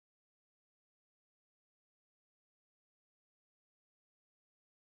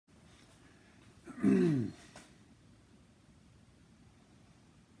Hey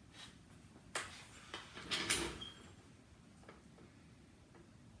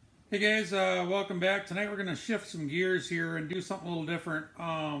guys, welcome back. Tonight we're going to shift some gears here and do something a little different.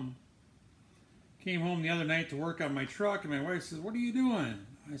 Came home the other night to work on my truck and my wife says, "What are you doing?"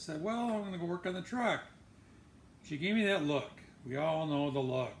 I said, "Well, I'm going to go work on the truck." She gave me that look. We all know the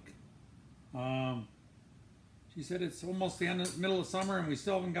look. She said it's almost the middle of summer and we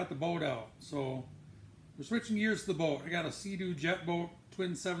still haven't got the boat out. So we're switching gears to the boat. I got a Sea-Doo jet boat,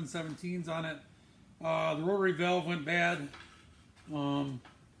 twin 717s on it. The rotary valve went bad.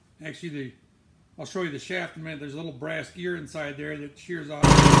 Actually, I'll show you the shaft in a minute. There's a little brass gear inside there that shears off.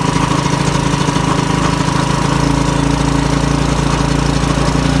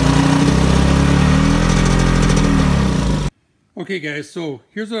 Okay guys, so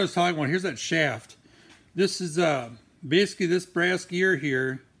here's what I was talking about. Here's that shaft. This is basically this brass gear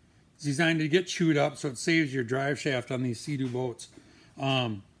here is designed to get chewed up so it saves your drive shaft on these Sea-Doo boats.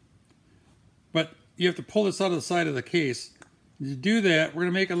 But you have to pull this out of the side of the case. To do that, we're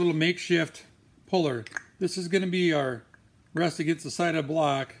going to make a little makeshift puller. This is going to be our rest against the side of the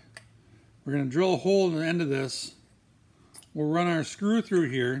block. We're going to drill a hole in the end of this. We'll run our screw through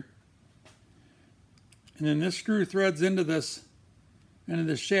here. And then this screw threads into this end of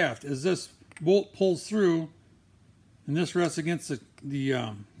the shaft. As this bolt pulls through, and this rests against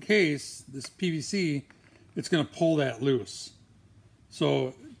the case, this PVC, it's going to pull that loose.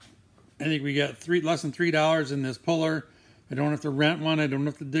 So I think we got less than $3 in this puller. I don't have to rent one. I don't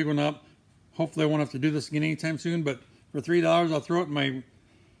have to dig one up. Hopefully I won't have to do this again anytime soon. But for $3, I'll throw it in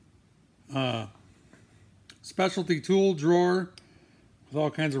my specialty tool drawer with all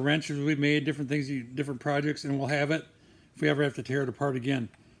kinds of wrenches we've made, different things, different projects, and we'll have it if we ever have to tear it apart again.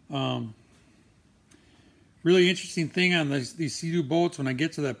 Really interesting thing on these Sea-Doo boats when I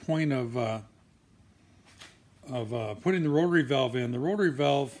get to that point of putting the rotary valve in. The rotary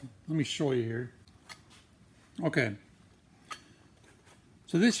valve, let me show you here. Okay.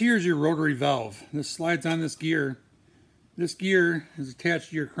 So this here is your rotary valve. This slides on this gear. This gear is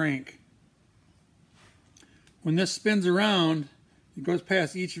attached to your crank. When this spins around, it goes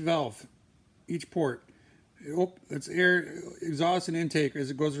past each valve, each port. It's air, exhaust and intake as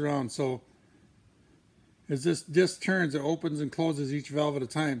it goes around. So as this disc turns, it opens and closes each valve at a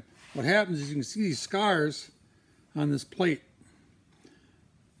time. What happens is you can see these scars on this plate.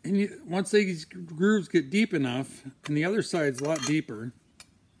 And once these grooves get deep enough, and the other side's a lot deeper,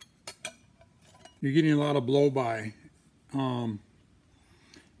 you're getting a lot of blow-by.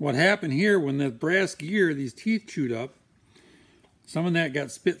 What happened here when the brass gear, these teeth chewed up, some of that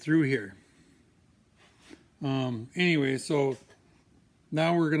got spit through here. Anyway, so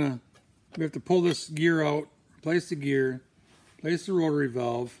now we have to pull this gear out, replace the gear, place the rotary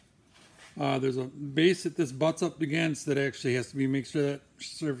valve. There's a base that this butts up against that actually has to make sure that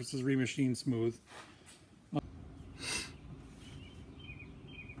surface is remachined smooth.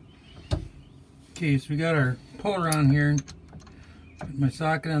 Okay, so we got our puller on here. Put my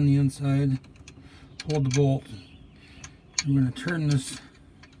socket on the inside. Hold the bolt. I'm going to turn this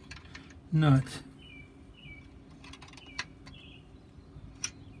nut.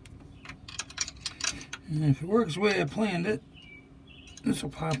 And if it works the way I planned it, this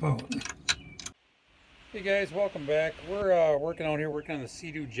will pop out. Hey guys, welcome back. We're working out here, working on the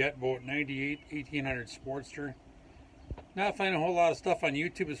Sea-Doo jet boat, 98 1800 Sportster. Not finding a whole lot of stuff on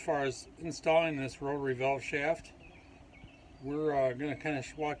YouTube as far as installing this rotary valve shaft. We're going to kind of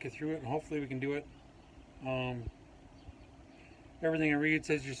walk you through it, and hopefully we can do it. Everything I read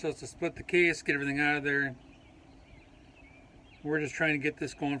says you're supposed to split the case, get everything out of there. We're just trying to get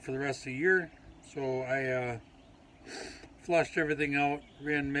this going for the rest of the year. So I flushed everything out,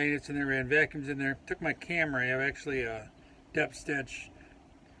 ran magnets in there, ran vacuums in there, took my camera. I have actually a depth stitch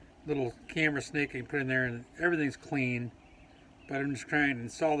little camera snake I can put in there, and everything's clean. But I'm just trying to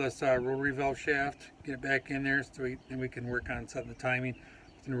install this rotary valve shaft, get it back in there so we can work on setting the timing,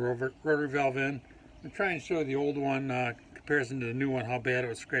 putting the rotary valve in. I'm trying to show the old one comparison to the new one, how bad it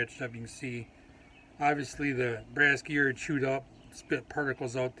was scratched up. You can see obviously the brass gear had chewed up, spit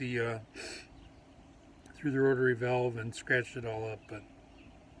particles out the through the rotary valve and scratched it all up. But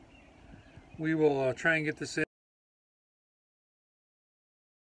we will try and get this in.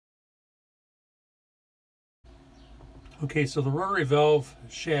 Okay, so the rotary valve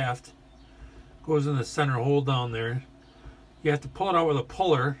shaft goes in the center hole down there. You have to pull it out with a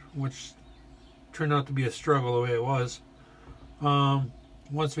puller, which turned out to be a struggle the way it was.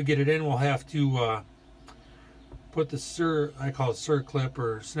 Once we get it in, we'll have to put the I call it circlip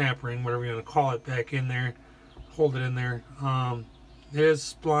or snap ring, whatever you want to call it, back in there. Hold it in there. It is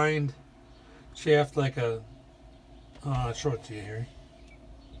splined. shaft like a, I'll show it to you here.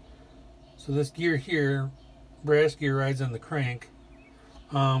 So this gear here, brass gear, rides on the crank.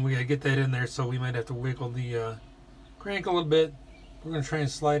 We gotta get that in there, so we might have to wiggle the crank a little bit. We're gonna try and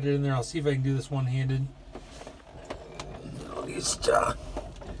slide it in there. I'll see if I can do this one-handed. I'll just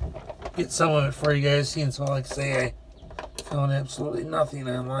get some of it for you guys. Seeing so, like I say, I found absolutely nothing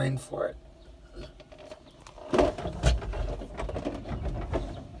online for it.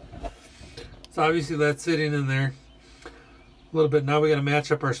 So obviously that's sitting in there a little bit. Now we got to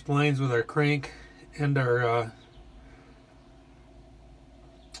match up our splines with our crank and our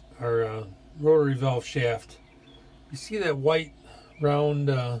rotary valve shaft. You see that white round,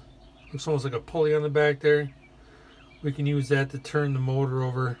 looks almost like a pulley on the back there. We can use that to turn the motor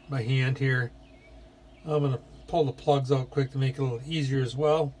over by hand here. I'm going to pull the plugs out quick to make it a little easier as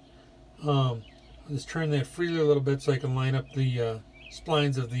well. Just turn that freely a little bit so I can line up the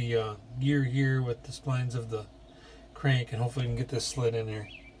splines of the gear here with the splines of the crank, and hopefully we can get this slid in there.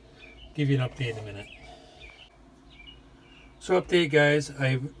 Give you an update in a minute. So update, guys,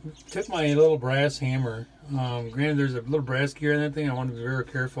 I took my little brass hammer. Granted, there's a little brass gear in that thing. I want to be very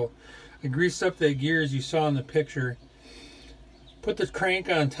careful. I greased up that gear as you saw in the picture. Put the crank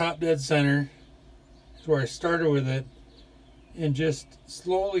on top dead center. That's where I started with it. And just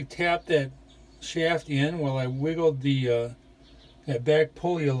slowly tap that shaft in while I wiggled the that back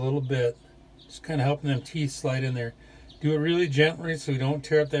pulley a little bit. Just kind of helping them teeth slide in there. Do it really gently so you don't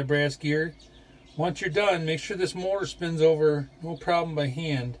tear up that brass gear. Once you're done, make sure this motor spins over, no problem, by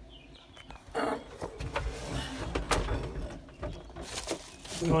hand.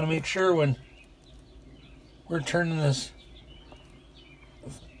 We want to make sure when we're turning this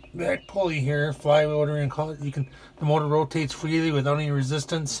back pulley here, flywheel, whatever you call it, the motor rotates freely without any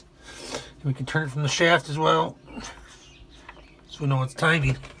resistance. And we can turn it from the shaft as well, so we know it's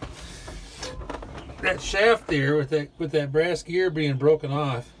timing. That shaft there with that brass gear being broken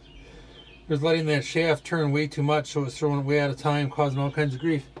off was letting that shaft turn way too much, so it's throwing it way out of time, causing all kinds of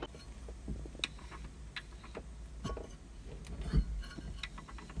grief.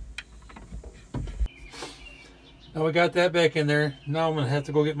 Now we got that back in there. Now I'm going to have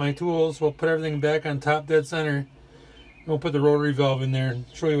to go get my tools. We'll put everything back on top dead center. We'll put the rotary valve in there and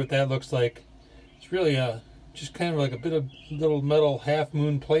show you what that looks like. It's really just kind of like a bit of little metal half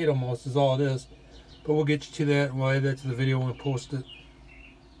moon plate almost is all it is. But we'll get you to that, and we'll add that to the video when we post it.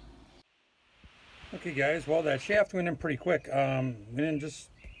 Okay guys, well that shaft went in pretty quick. Went in just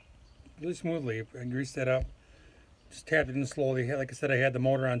really smoothly. I greased that up. Just tapped it in slowly. Like I said, I had the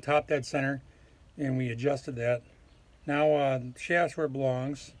motor on top dead center and we adjusted that. Now the shaft's where it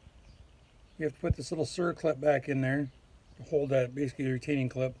belongs. You have to put this little circlip back in there to hold that, basically the retaining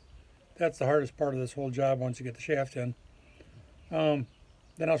clip. That's the hardest part of this whole job once you get the shaft in.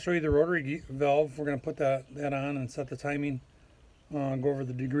 Then I'll show you the rotary valve. We're going to put that on and set the timing. Go over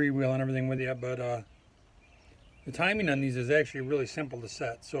the degree wheel and everything with you, but the timing on these is actually really simple to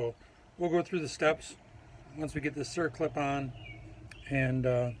set. So we'll go through the steps once we get this circlip on and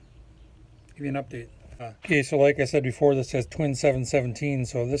give you an update. Okay, so like I said before, this says twin 717,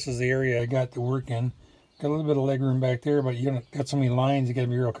 so this is the area I got to work in. Got a little bit of leg room back there, but you got so many lines, you got to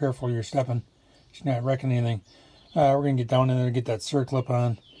be real careful you're stepping. You're not wrecking anything. We're going to get down in there, get that circlip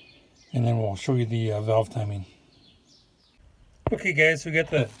on, and then we'll show you the valve timing. Okay guys, so we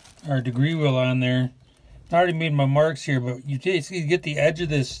got our degree wheel on there. I already made my marks here, but you basically get the edge of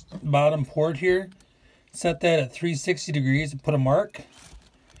this bottom port here, set that at 360 degrees and put a mark.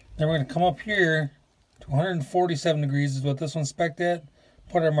 Then we're going to come up here to 147 degrees is what this one's spec'd at.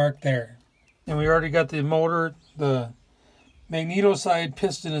 Put our mark there. And we already got the motor, the magneto side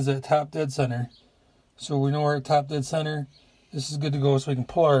piston is at top dead center. So we know we're at top dead center. This is good to go, so we can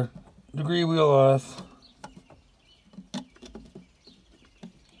pull our degree wheel off.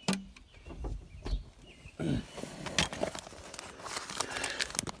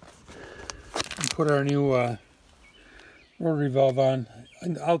 Put our new rotary valve on.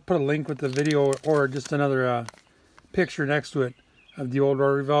 I'll put a link with the video or just another picture next to it of the old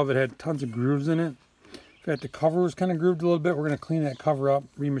rotary valve. It had tons of grooves in it. In fact, the cover was kind of grooved a little bit. We're going to clean that cover up,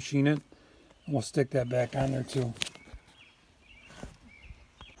 remachine it, and we'll stick that back on there too.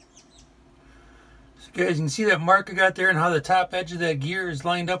 So guys, you can see that mark I got there and how the top edge of that gear is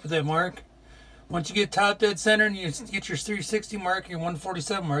lined up with that mark. Once you get top dead center and you get your 360 mark, your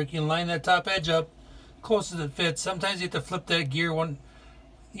 147 mark, you can line that top edge up close as it fits. Sometimes you have to flip that gear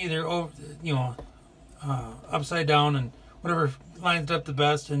either over, upside down, and whatever lines it up the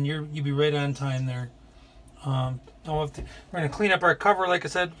best, and you'll be right on time there. Now we're going to clean up our cover. Like I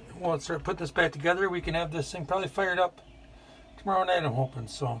said, we'll start put this back together. We can have this thing probably fired up tomorrow night, I'm hoping.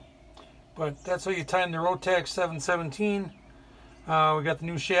 So But that's how you tighten the Rotax 717. We got the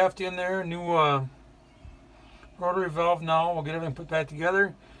new shaft in there, new rotary valve now. We'll get everything put back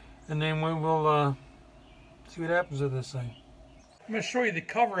together, and then we will see what happens with this thing. I'm going to show you the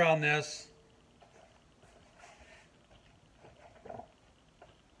cover on this.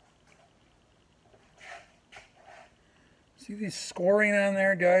 See these scoring on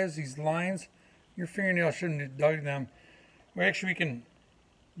there, guys? These lines? Your fingernail shouldn't have dug them. Well, actually,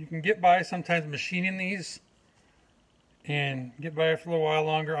 you can get by sometimes machining these and get by for a little while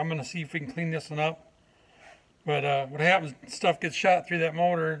longer. I'm going to see if we can clean this one up. But what happens, stuff gets shot through that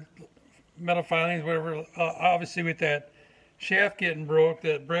motor, metal filings, whatever. Obviously, with that shaft getting broke,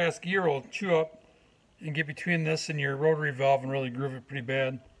 that brass gear will chew up and get between this and your rotary valve and really groove it pretty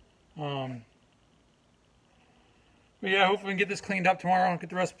bad. But yeah, hopefully we can get this cleaned up tomorrow, get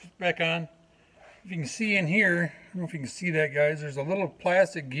the rest back on. If you can see in here, I don't know if you can see that, guys, there's a little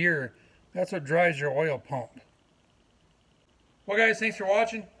plastic gear. That's what drives your oil pump. Well, guys, thanks for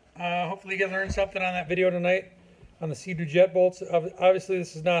watching. Hopefully you guys learned something on that video tonight on the Sea-Doo jet bolts. Obviously,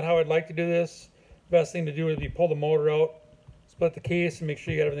 this is not how I'd like to do this. The best thing to do would be pull the motor out, split the case, and make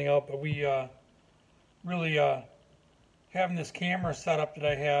sure you get everything out. But we really, having this camera set up that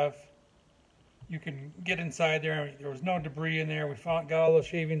I have, you can get inside there. There was no debris in there. We got all the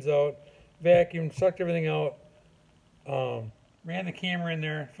shavings out, vacuumed, sucked everything out, ran the camera in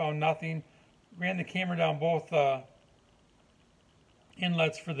there, found nothing. Ran the camera down both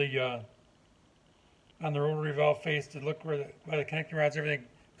inlets for the on the rotary valve face to look where by the connecting rods, everything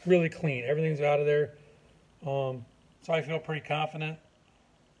really clean. Everything's out of there. So I feel pretty confident.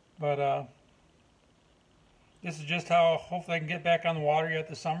 But this is just how hopefully I can get back on the water yet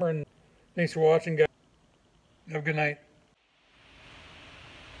this summer. And thanks for watching, guys. Have a good night.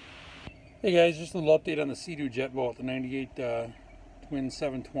 Hey guys, just a little update on the Sea-Doo jet bolt, the 98 twin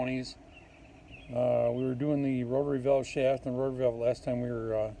 720s. We were doing the rotary valve shaft and rotary valve last time we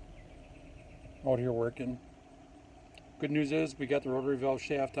were out here working. Good news is we got the rotary valve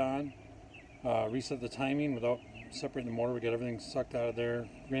shaft on, reset the timing without separating the motor. We got everything sucked out of there.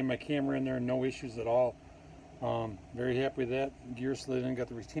 Ran my camera in there, no issues at all. Very happy with that. Gear slid in, got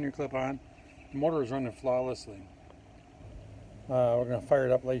the retainer clip on. The motor is running flawlessly. We're going to fire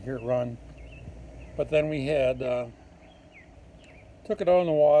it up, let hear it run. But then we had took it out in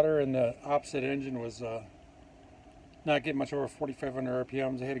the water, and the opposite engine was not getting much over 4,500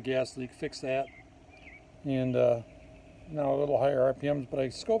 RPMs. I had a gas leak, fixed that, and now a little higher RPMs. But I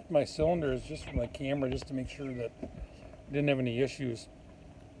scoped my cylinders just with my camera just to make sure that I didn't have any issues.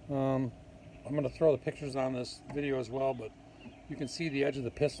 I'm going to throw the pictures on this video as well, but you can see the edge of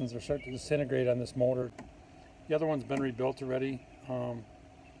the pistons are starting to disintegrate on this motor. The other one's been rebuilt already.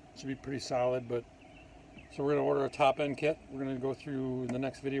 Should be pretty solid, but so we're going to order a top end kit. We're going to go through in the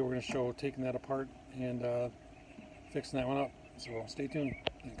next video. We're going to show taking that apart and fixing that one up. So stay tuned.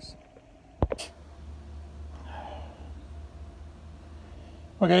 Thanks.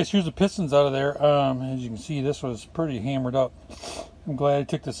 Well, guys, here's the pistons out of there. As you can see, this was pretty hammered up. I'm glad I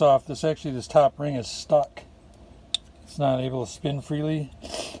took this off. This top ring is stuck. It's not able to spin freely,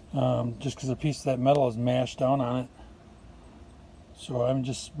 just because a piece of that metal is mashed down on it. So I'm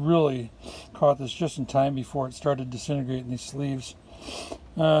just really caught this just in time before it started disintegrating these sleeves.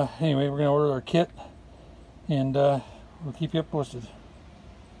 Anyway, we're going to order our kit, and we'll keep you up posted.